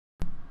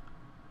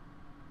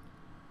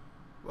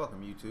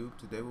Welcome YouTube.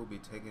 Today we'll be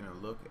taking a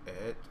look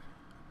at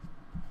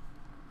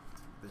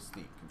the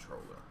Steam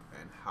controller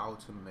and how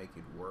to make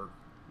it work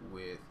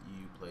with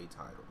Uplay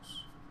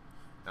titles.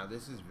 Now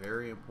this is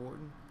very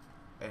important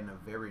and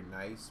very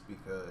nice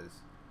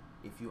because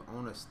if you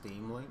own a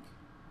Steam Link,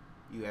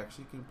 you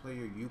actually can play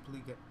your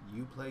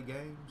Uplay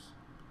games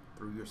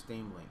through your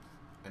Steam Link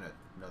in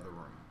another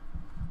room.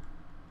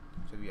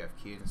 So if you have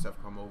kids and stuff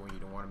come over and you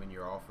don't want them in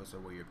your office or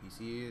where your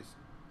PC is,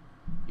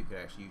 you can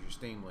actually use your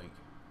Steam Link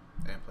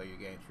and play your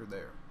games through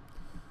there.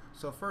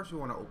 So first we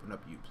want to open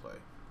up Uplay.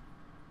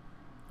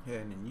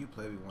 And in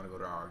Uplay we want to go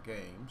to our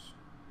games.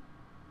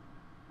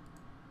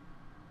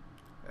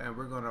 And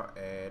we're going to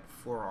add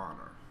For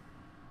Honor.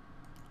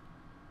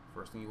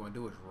 First thing you want to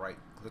do is right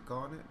click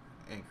on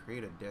it and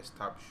create a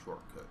desktop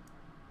shortcut.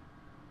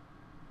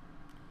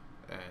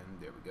 And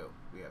there we go.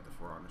 We have the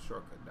For Honor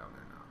shortcut down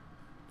there now.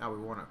 Now we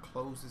want to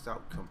close this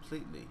out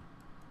completely.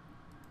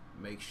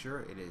 Make sure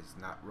it is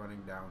not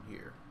running down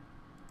here.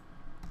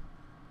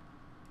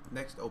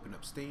 Next, open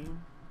up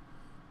Steam.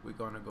 We're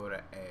going to go to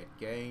Add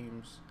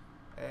Games,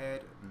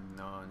 Add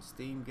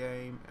Non-Steam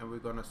Game, and we're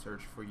going to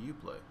search for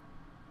Uplay.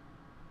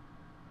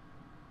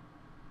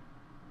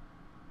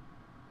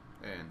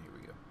 And here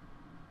we go.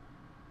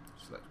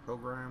 Select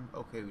Program.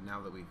 Okay,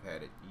 now that we've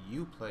added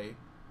Uplay,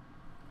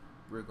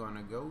 we're going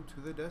to go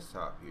to the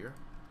desktop here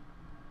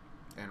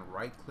and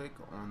right click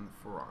on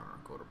For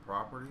Honor. Go to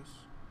Properties,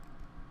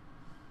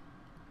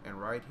 and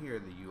right here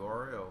the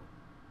URL.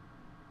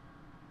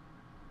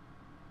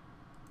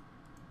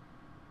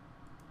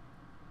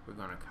 We're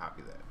going to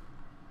copy that.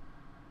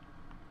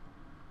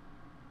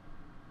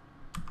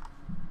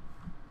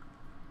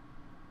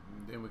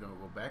 And then we're going to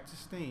go back to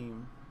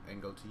Steam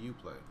and go to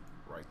Uplay.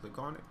 Right click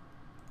on it.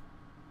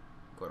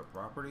 Go to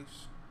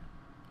Properties.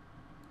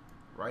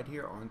 Right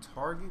here on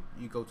Target,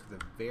 you go to the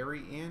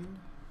very end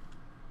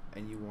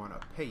and you want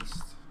to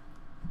paste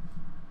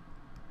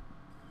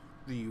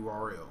the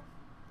URL.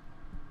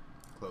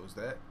 Close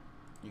that.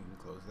 You can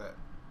close that.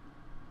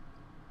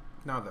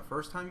 Now the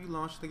first time you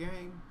launch the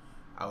game,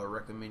 I would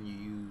recommend you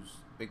use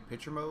big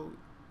picture mode.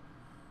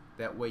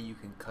 That way you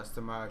can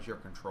customize your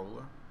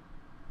controller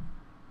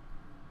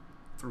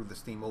through the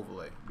Steam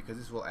overlay, because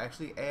this will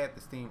actually add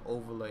the Steam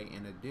overlay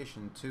in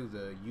addition to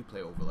the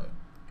Uplay overlay.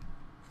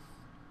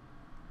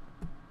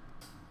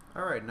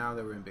 Alright, now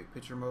that we're in big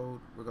picture mode,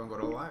 we're going to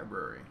go to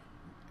Library.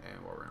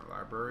 And while we're in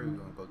Library, we're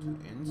going to go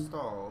to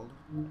Installed.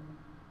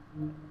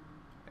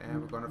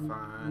 And we're going to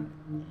find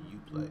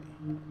Uplay.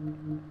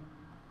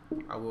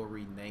 I will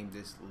rename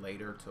this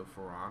later to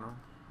For Honor.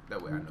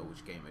 That way I know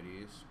which game it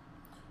is.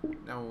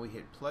 Now when we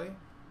hit play,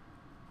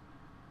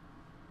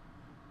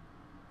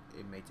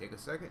 it may take a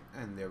second,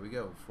 and there we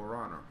go, For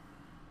Honor.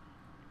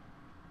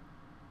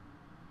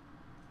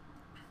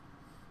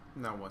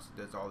 Now once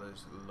it does all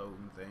this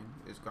loading thing,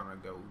 it's gonna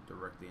go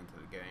directly into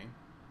the game.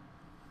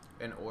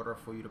 In order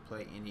for you to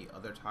play any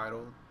other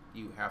title,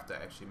 you have to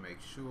actually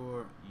make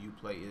sure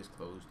Uplay is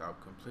closed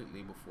out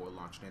completely before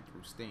launching it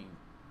through Steam.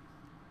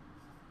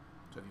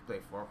 So if you play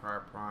Far Cry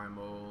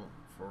Primal,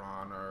 For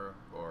Honor,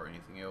 or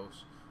anything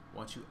else,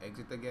 once you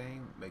exit the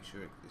game, make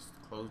sure it's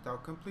closed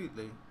out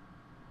completely.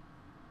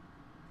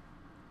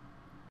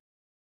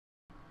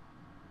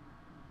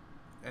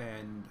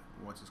 And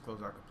once it's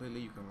closed out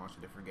completely, you can launch a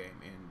different game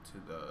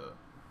into the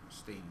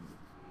Steam.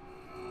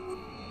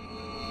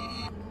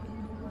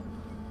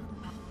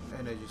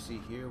 And as you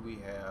see here, we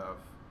have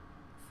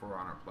For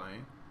Honor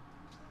playing.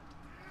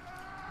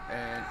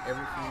 And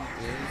everything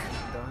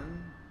is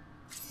done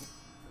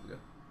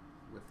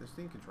with the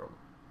Steam controller.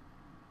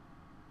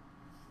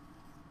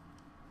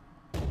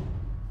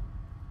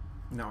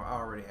 Now I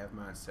already have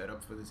mine set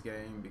up for this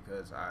game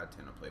because I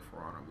tend to play For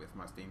Honor with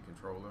my Steam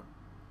controller,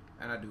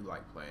 and I do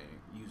like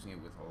using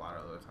it with a lot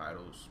of other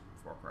titles,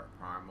 Far Cry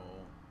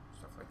Primal,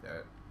 stuff like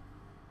that.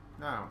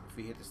 Now if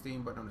we hit the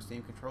Steam button on the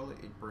Steam controller,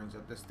 it brings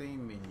up the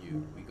Steam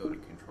menu. We go to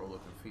Controller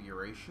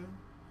Configuration,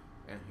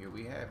 and here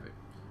we have it.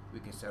 We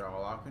can set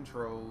all our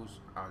controls,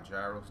 our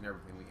gyros and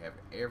everything. We have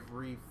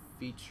every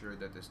feature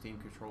that the Steam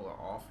controller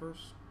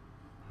offers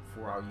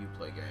for our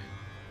Uplay game,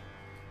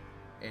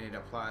 and it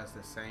applies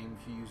the same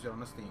if you use it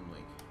on the Steam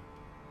Link.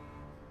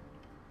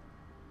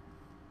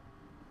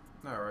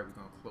 Alright, we're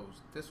going to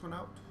close this one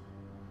out.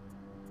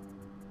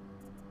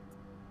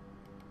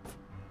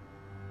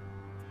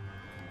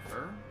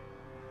 Confirm.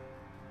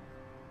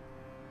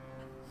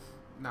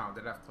 Now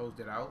that I've closed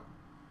it out,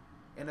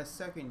 in a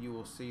second you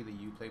will see the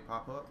Uplay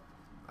pop up.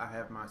 I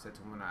have mine set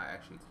to when I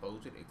actually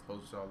close it, it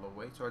closes all the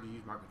way. So I just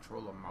use my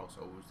controller mouse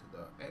over to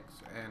the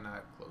X and I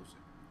close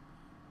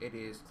it. It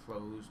is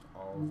closed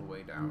all the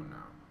way down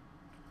now.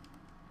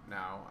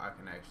 Now I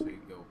can actually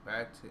go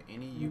back to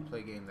any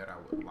Uplay game that I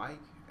would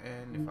like,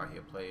 and if I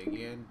hit play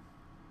again,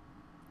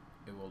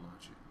 it will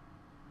launch it.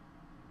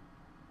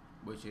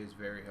 Which is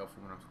very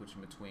helpful when I'm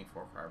switching between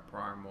Far Cry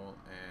Primal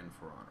and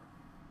For Honor.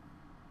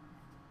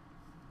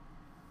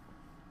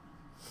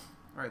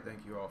 Alright,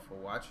 thank you all for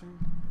watching.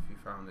 If you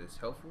found this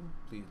helpful,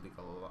 please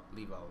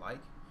leave a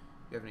like.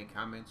 If you have any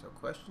comments or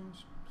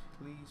questions,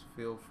 please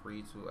feel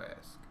free to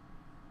ask.